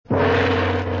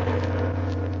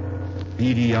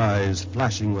Beady eyes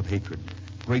flashing with hatred,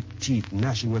 great teeth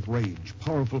gnashing with rage,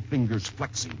 powerful fingers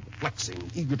flexing,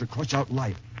 eager to crush out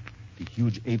life. The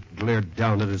huge ape glared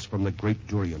down at us from the great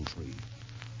durian tree.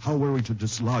 How were we to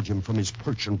dislodge him from his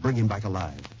perch and bring him back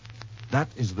alive? That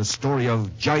is the story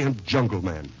of Giant Jungle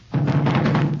Man.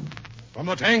 From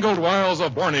the tangled wilds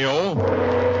of Borneo,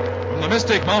 from the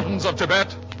mystic mountains of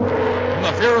Tibet, from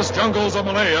the fierce jungles of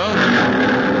Malaya,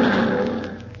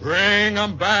 bring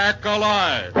 'em back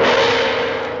alive.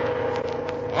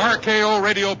 RKO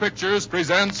Radio Pictures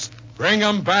presents Bring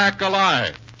 'em Back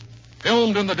Alive.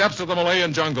 Filmed in the depths of the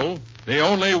Malayan jungle, the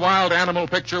only wild animal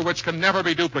picture which can never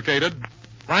be duplicated,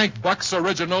 Frank Buck's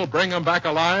original Bring 'em Back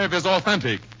Alive is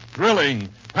authentic, thrilling,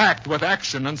 packed with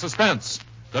action and suspense.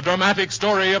 The dramatic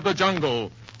story of the jungle,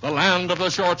 the land of the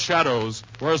short shadows,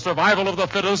 where survival of the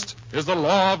fittest is the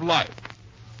law of life.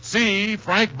 See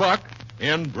Frank Buck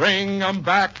in Bring 'em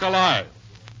Back Alive.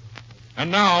 And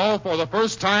now, for the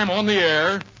first time on the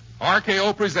air,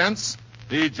 RKO presents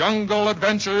The Jungle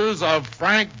Adventures of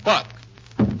Frank Buck.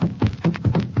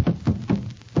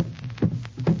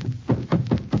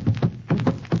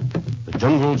 The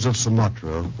jungles of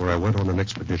Sumatra, where I went on an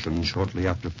expedition shortly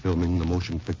after filming the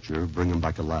motion picture Bring 'em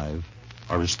Back Alive,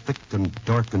 are as thick and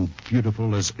dark and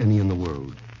beautiful as any in the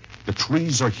world. The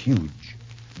trees are huge.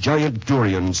 Giant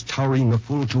durians towering a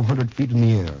full 200 feet in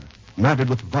the air, matted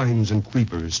with vines and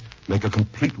creepers, make a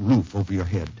complete roof over your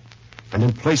head. And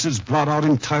in places blot out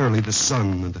entirely the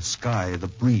sun and the sky, the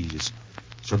breeze,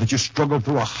 so that you struggle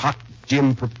through a hot,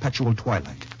 dim, perpetual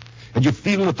twilight. And you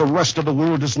feel that the rest of the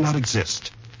world does not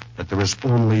exist, that there is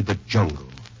only the jungle.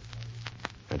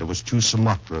 And it was to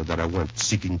Sumatra that I went,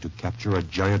 seeking to capture a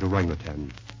giant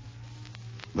orangutan.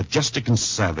 Majestic and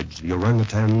savage, the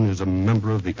orangutan is a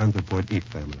member of the anthropoid ape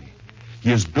family.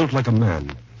 He is built like a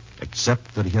man,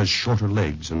 except that he has shorter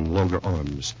legs and longer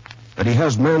arms, that he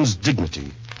has man's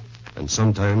dignity, and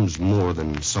sometimes more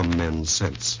than some men's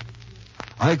sense.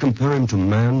 I compare him to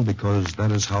man because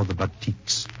that is how the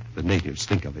Batiks, the natives,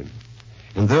 think of him.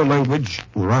 In their language,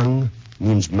 Orang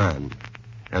means man,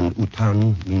 and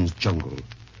Utan means jungle.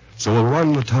 So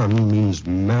orangutan means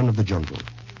man of the jungle.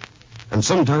 And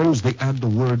sometimes they add the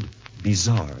word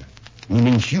bizarre,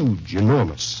 meaning huge,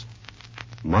 enormous.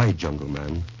 My jungle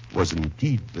man was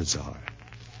indeed bizarre.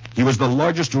 He was the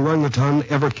largest orangutan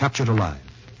ever captured alive.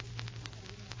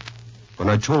 When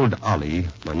I told Ali,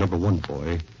 my number one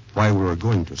boy, why we were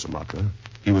going to Sumatra,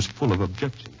 he was full of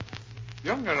objections.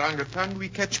 Young orangutan we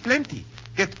catch plenty.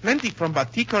 Get plenty from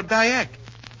Batik or Dayak.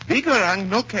 Big orang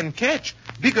no can catch.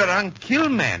 Big orang kill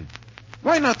man.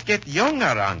 Why not get young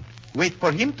orang? Wait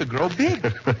for him to grow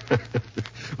big.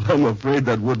 I'm afraid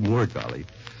that wouldn't work, Ali.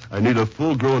 I need a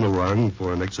full-grown orang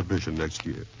for an exhibition next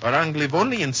year. Orang live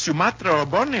only in Sumatra or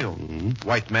Borneo. Mm-hmm.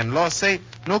 White man law say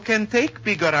no can take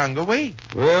big orang away.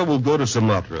 Well, we'll go to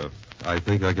Sumatra. I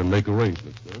think I can make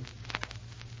arrangements, huh?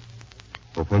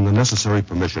 But when the necessary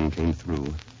permission came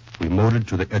through, we motored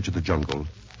to the edge of the jungle,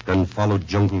 then followed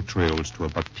jungle trails to a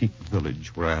Batik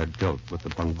village where I had dealt with the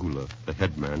Pangula, the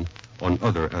headman, on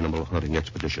other animal hunting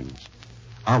expeditions.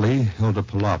 Ali held a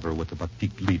palaver with the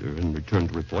Batik leader and returned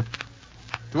to report.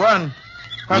 Tuan,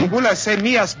 Pangula say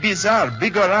Mias bizarre,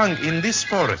 big orang in this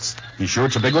forest. You sure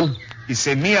it's a big one? He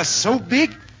say Mias so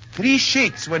big, 3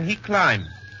 shakes when he climb.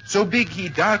 So big he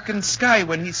darken sky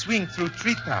when he swing through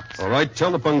treetops. All right,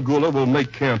 tell the Pangula we'll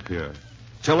make camp here.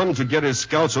 Tell him to get his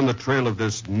scouts on the trail of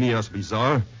this Mias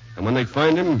bizarre, and when they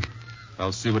find him,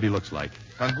 I'll see what he looks like.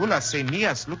 Pangula say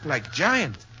Mias look like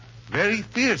giant. Very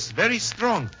fierce, very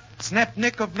strong. Snap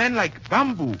neck of man like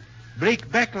bamboo.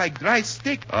 Break back like dry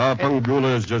stick.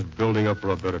 Pangula is just building up for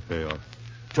a better payoff.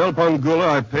 Tell Pangula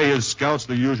I pay his scouts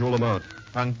the usual amount.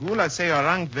 Pangula say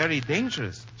orang very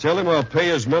dangerous. Tell him I'll pay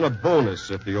his men a bonus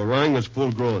if the orang is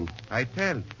full grown. I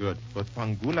tell. Good. But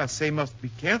Pangula say must be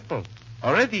careful.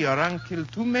 Already orang killed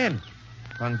 2 men.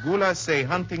 Pangula say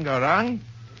hunting orang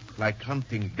like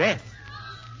hunting death.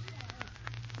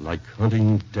 Like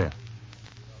hunting death.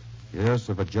 Yes,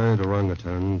 if a giant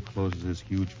orangutan closes his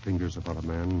huge fingers about a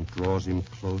man, draws him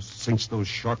close, sinks those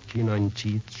sharp canine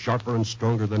teeth, sharper and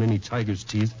stronger than any tiger's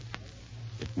teeth,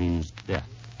 it means death.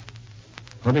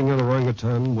 Hunting an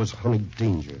orangutan was hunting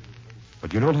danger.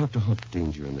 But you don't have to hunt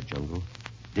danger in the jungle.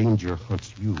 Danger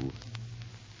hunts you.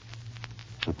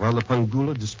 And while the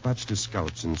Pangula dispatched his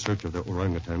scouts in search of the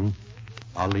orangutan,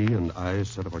 Ali and I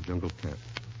set up our jungle camp.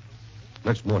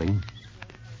 Next morning...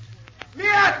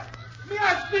 Mias!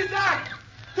 Mias, bizarre!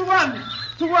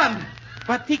 Tuan!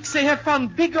 Batik say have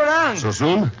found big orang. So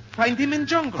soon? Find him in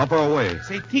jungle. How far away?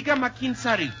 Say Tiga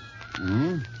Makinsari.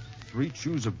 3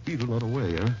 chews of beetle not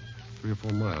away, huh? 3 or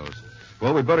 4 miles.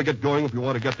 Well, we'd better get going if we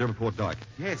want to get there before dark.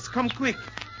 Yes, come quick.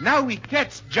 Now we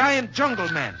catch giant jungle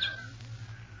man.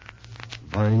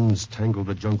 Vines tangled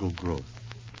the jungle growth.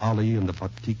 Ali and the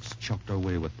batiks chopped our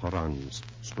way with parangs,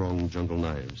 strong jungle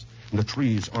knives. And the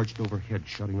trees arched overhead,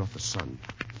 shutting off the sun.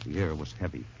 The air was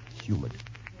heavy, humid.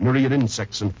 Myriad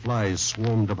insects and flies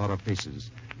swarmed about our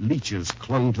faces. Leeches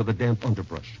clung to the damp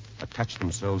underbrush, attached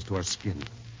themselves to our skin.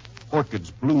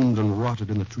 Orchids bloomed and rotted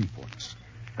in the tree forks.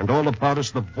 And all about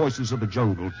us, the voices of the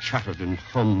jungle chattered and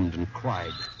hummed and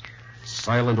cried.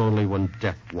 Silent only when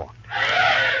death walked.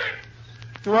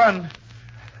 Tuan,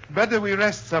 better we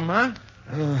rest some, huh?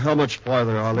 How much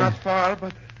farther, Ali? Not far,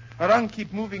 but Arang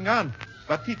keep moving on.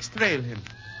 Batiks trail him.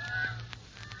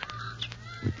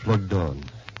 We plugged on.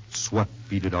 Sweat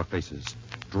beaded our faces,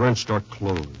 drenched our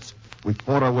clothes. We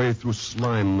fought our way through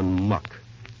slime and muck,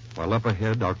 while up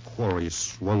ahead our quarry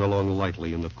swung along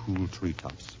lightly in the cool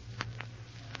treetops.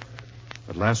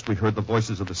 At last we heard the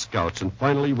voices of the scouts, and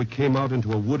finally we came out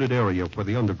into a wooded area where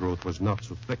the undergrowth was not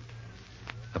so thick.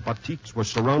 The batiks were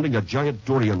surrounding a giant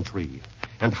durian tree,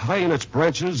 and high in its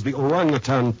branches the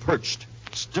orangutan perched,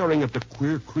 staring at the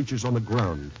queer creatures on the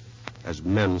ground, as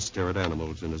men stare at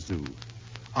animals in a zoo.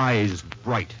 Eyes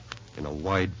bright in a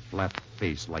wide, flat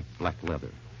face like black leather.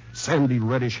 Sandy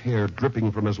reddish hair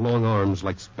dripping from his long arms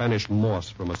like Spanish moss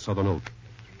from a southern oak.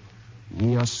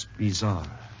 Mias Bizarre,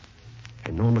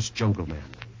 enormous jungle man.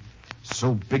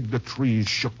 So big the trees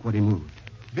shook when he moved.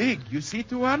 Big, you see,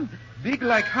 Tuan? Big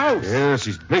like house. Yes,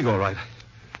 he's big, all right.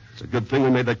 It's a good thing we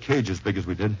made that cage as big as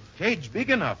we did. Cage big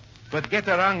enough, but get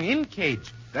Arang in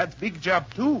cage. That's big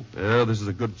job, too. Yeah, this is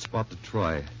a good spot to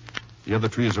try. The other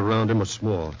trees around him are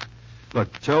small.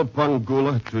 Look, tell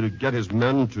Pangula to get his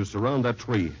men to surround that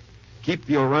tree. Keep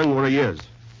the orang where he is.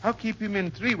 How keep him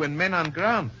in tree when men on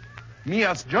ground?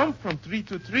 Mias jump from tree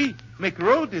to tree, make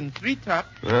road in treetop.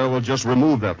 Well, we'll just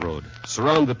remove that road.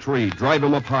 Surround the tree, drive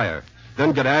him up higher.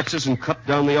 Then get axes and cut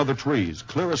down the other trees.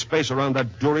 Clear a space around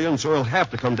that durian so he'll have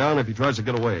to come down if he tries to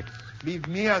get away. Leave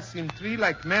Mias in tree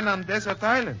like men on desert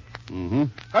island. Mm-hmm.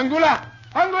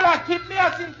 Angula, keep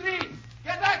Mias in tree.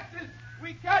 Get axes.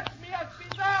 We catch Mias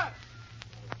Bizarre.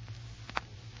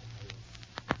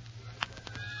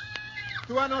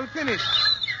 Tuan all finished.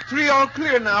 Tree all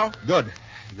clear now. Good.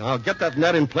 Now get that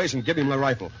net in place and give him my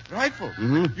rifle. Rifle?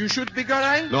 Mm-hmm. You shoot big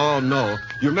orang? No.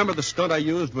 You remember the stunt I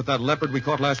used with that leopard we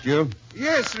caught last year?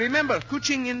 Yes, remember.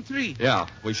 Kuching in tree. Yeah.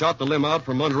 We shot the limb out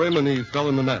from under him and he fell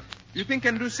in the net. You think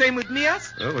can do same with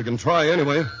Mias? Well, we can try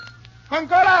anyway.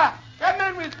 Angola! Come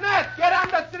in with net. Get on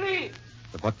the tree.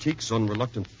 The batiks on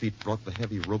reluctant feet brought the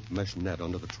heavy rope mesh net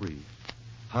under the tree.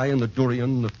 High in the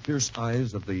durian, the fierce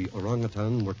eyes of the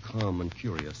orangutan were calm and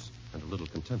curious and a little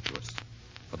contemptuous.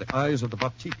 But the eyes of the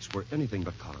batiks were anything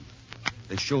but calm.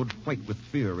 They showed white with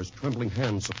fear as trembling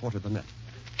hands supported the net.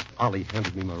 Ali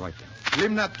handed me my rifle.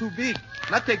 Limb not too big.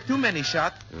 Not take too many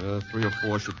shot. 3 or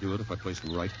 4 should do it if I place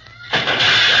them right.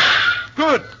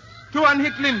 Good. Tuan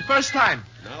hit limb first time.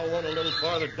 Now one a little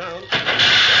farther down.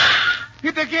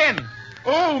 Hit again.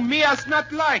 Oh, Mias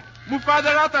not like. Move farther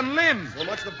out on limb. So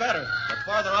much the better. The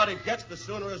farther out he gets, the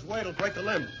sooner his weight will break the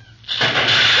limb.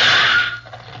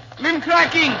 Limb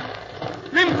cracking.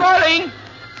 Limb falling.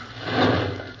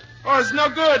 Oh, it's no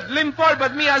good. Limb fall,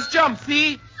 but Mias jump.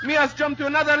 See? Mias jump to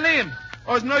another limb.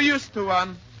 Oh, it's no use to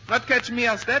one. Not catch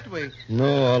Mias that way.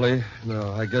 No, Ollie.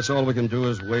 No, I guess all we can do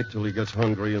is wait till he gets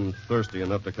hungry and thirsty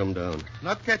enough to come down.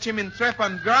 Not catch him in trap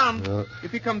on ground.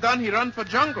 If he come down, he run for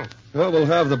jungle. Well, we'll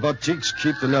have the batiks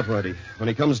keep the net ready. When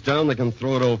he comes down, they can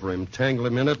throw it over him, tangle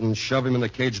him in it, and shove him in the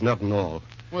cage, nut and all.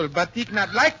 Well, batik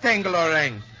not like tangle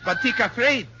orang. Batik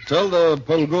afraid. Tell the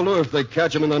Pangulu if they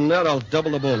catch him in the net, I'll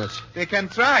double the bonus. They can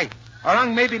try.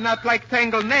 Orang maybe not like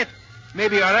tangle net.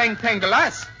 Maybe orang tangle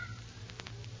us.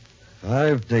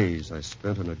 5 days I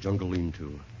spent in a jungle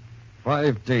lean-to.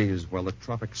 5 days while the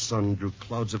tropic sun drew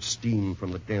clouds of steam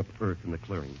from the damp earth in the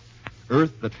clearing.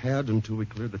 Earth that had, until we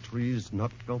cleared the trees,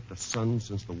 not felt the sun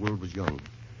since the world was young.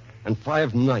 And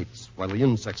 5 nights while the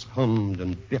insects hummed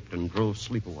and bipped and drove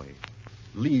sleep away.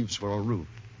 Leaves for a roof,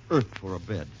 earth for a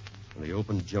bed, and the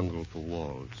open jungle for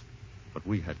walls. But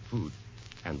we had food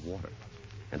and water.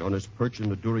 And on his perch in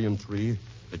the durian tree,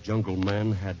 the jungle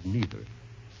man had neither.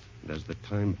 And as the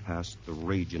time passed, the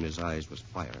rage in his eyes was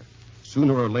fire.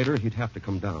 Sooner or later, he'd have to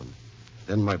come down.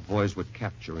 Then my boys would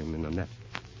capture him in a net.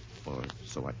 Or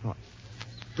so I thought.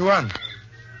 Tuan,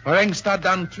 orang start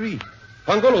down tree.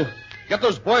 Pangulu, get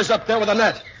those boys up there with a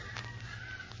net.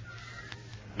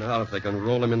 Now, if they can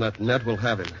roll him in that net, we'll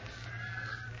have him.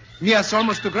 Mias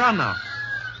almost to ground now.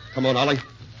 Come on, Ollie.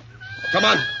 Come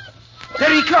on.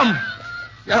 There he come.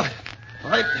 Yeah. All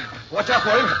right. Watch out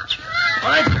for him. All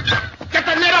right. Get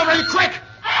the net over him, quick!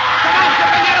 Come on, get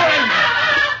the net over him!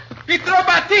 He throw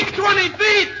batik 20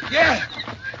 feet! Yeah.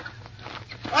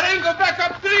 Orango back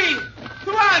up 3.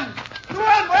 Tuan,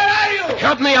 where are you?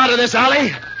 Help me out of this,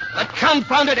 Ali. That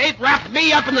confounded ape wrapped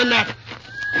me up in the net.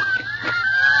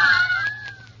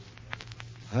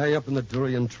 High up in the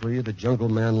durian tree, the jungle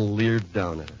man leered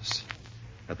down at us.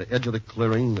 At the edge of the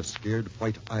clearing, the scared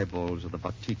white eyeballs of the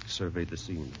batik surveyed the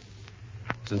scene.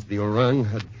 Since the orang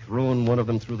had thrown one of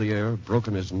them through the air,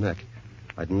 broken his neck,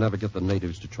 I'd never get the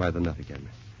natives to try the net again.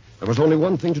 There was only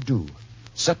one thing to do: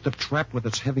 set the trap with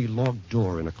its heavy log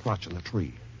door in a crotch in the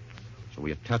tree. So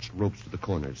we attached ropes to the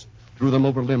corners, threw them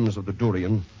over limbs of the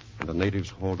durian, and the natives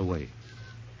hauled away.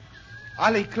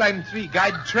 Ali climb 3,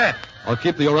 guide trap. I'll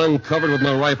keep the orang covered with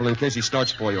my rifle in case he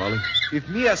starts for you, Ali. If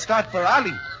Mia start for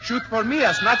Ali, shoot for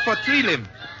Mias, not for tree limb.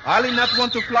 Ali not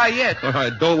want to fly yet. All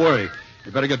right, don't worry.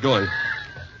 You better get going.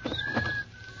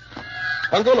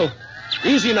 Pangolo,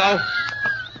 easy now.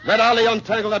 Let Ali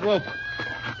untangle that rope.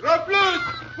 Rope loose.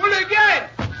 Pull again.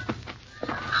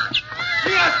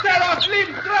 Mia stare off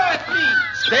limb. Throw at me.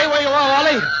 Stay where you are,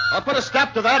 Ali. I'll put a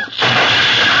stop to that.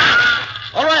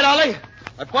 All right, Ali.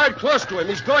 I fired close to him.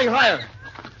 He's going higher.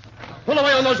 Pull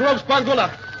away on those ropes,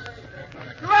 Pangula.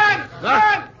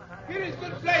 Run! Here is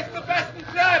good place to fasten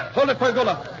trap. Hold it,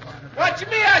 Pangula. Watch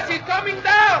me as he's coming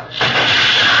down.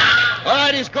 All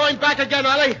right, he's going back again,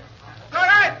 Ali. All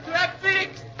right, trap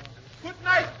fixed. Put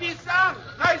nice piece on.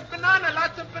 Nice banana,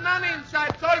 lots of banana inside.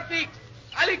 It's all fixed.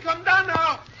 Ali, come down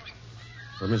now.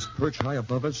 From his perch high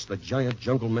above us, the giant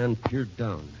jungle man peered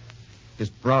down. His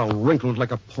brow wrinkled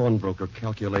like a pawnbroker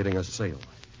calculating a sale.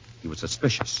 He was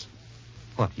suspicious,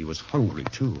 but he was hungry,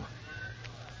 too.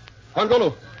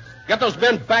 Pangolo, get those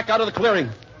men back out of the clearing.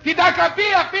 Hidaka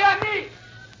Pia ni.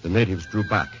 The natives drew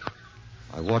back.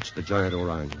 I watched the giant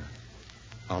orang.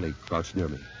 Ali crouched near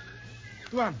me.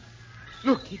 Tuan,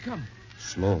 look, he come.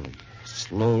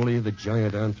 Slowly, the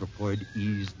giant anthropoid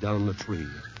eased down the tree.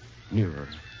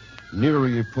 Nearer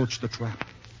he approached the trap.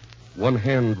 One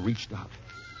hand reached out,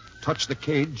 touched the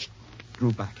cage,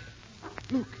 drew back.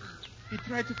 Look, he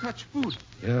tried to touch food.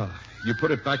 Yeah, you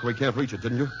put it back where he can't reach it,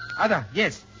 didn't you? Ada,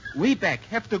 yes. Way back,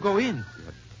 have to go in.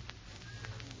 Yeah.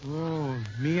 Oh,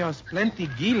 Mia's plenty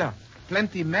gila,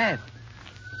 plenty mad.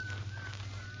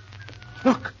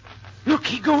 Look,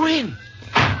 he go in.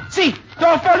 See,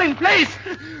 door fall in place.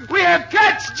 We have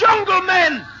catch jungle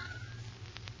men.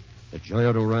 The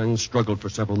giant orang struggled for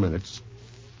several minutes.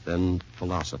 Then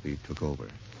philosophy took over.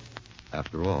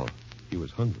 After all, he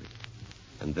was hungry.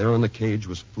 And there in the cage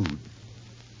was food.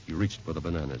 He reached for the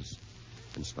bananas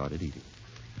and started eating.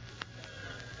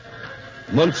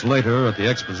 Months later, at the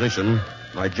exposition,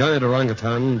 my giant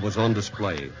orangutan was on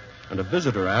display. And a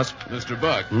visitor asked, Mr.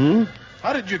 Buck,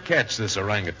 how did you catch this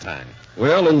orangutan?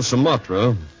 Well, in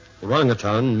Sumatra,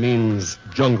 orangutan means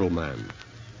jungle man.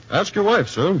 Ask your wife,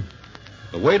 sir.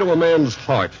 The way to a man's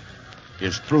heart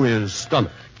is through his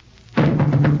stomach.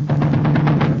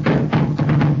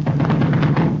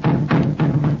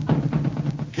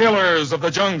 Killers of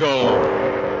the jungle.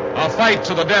 A fight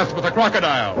to the death with a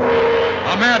crocodile.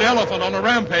 A mad elephant on a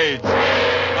rampage.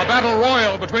 A battle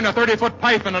royal between a 30-foot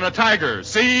python and a tiger.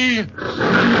 See?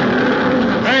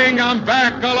 Bring 'em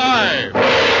back alive.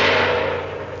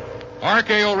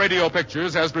 RKO Radio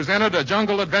Pictures has presented A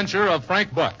Jungle Adventure of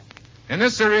Frank Buck. In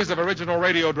this series of original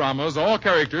radio dramas, all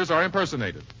characters are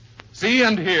impersonated. See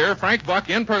and hear Frank Buck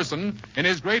in person in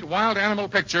his great wild animal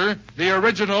picture, the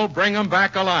original Bring 'em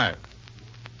Back Alive.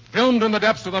 Filmed in the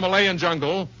depths of the Malayan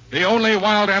jungle, the only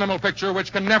wild animal picture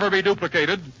which can never be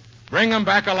duplicated, Bring 'em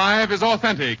Back Alive is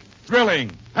authentic,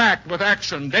 thrilling, packed with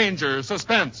action, danger,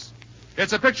 suspense.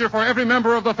 It's a picture for every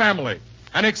member of the family,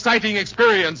 an exciting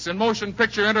experience in motion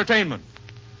picture entertainment.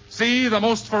 See the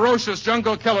most ferocious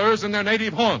jungle killers in their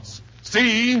native haunts.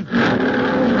 See,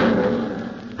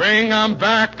 Bring 'em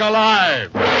Back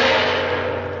Alive.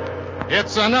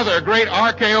 It's another great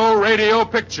RKO Radio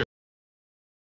picture.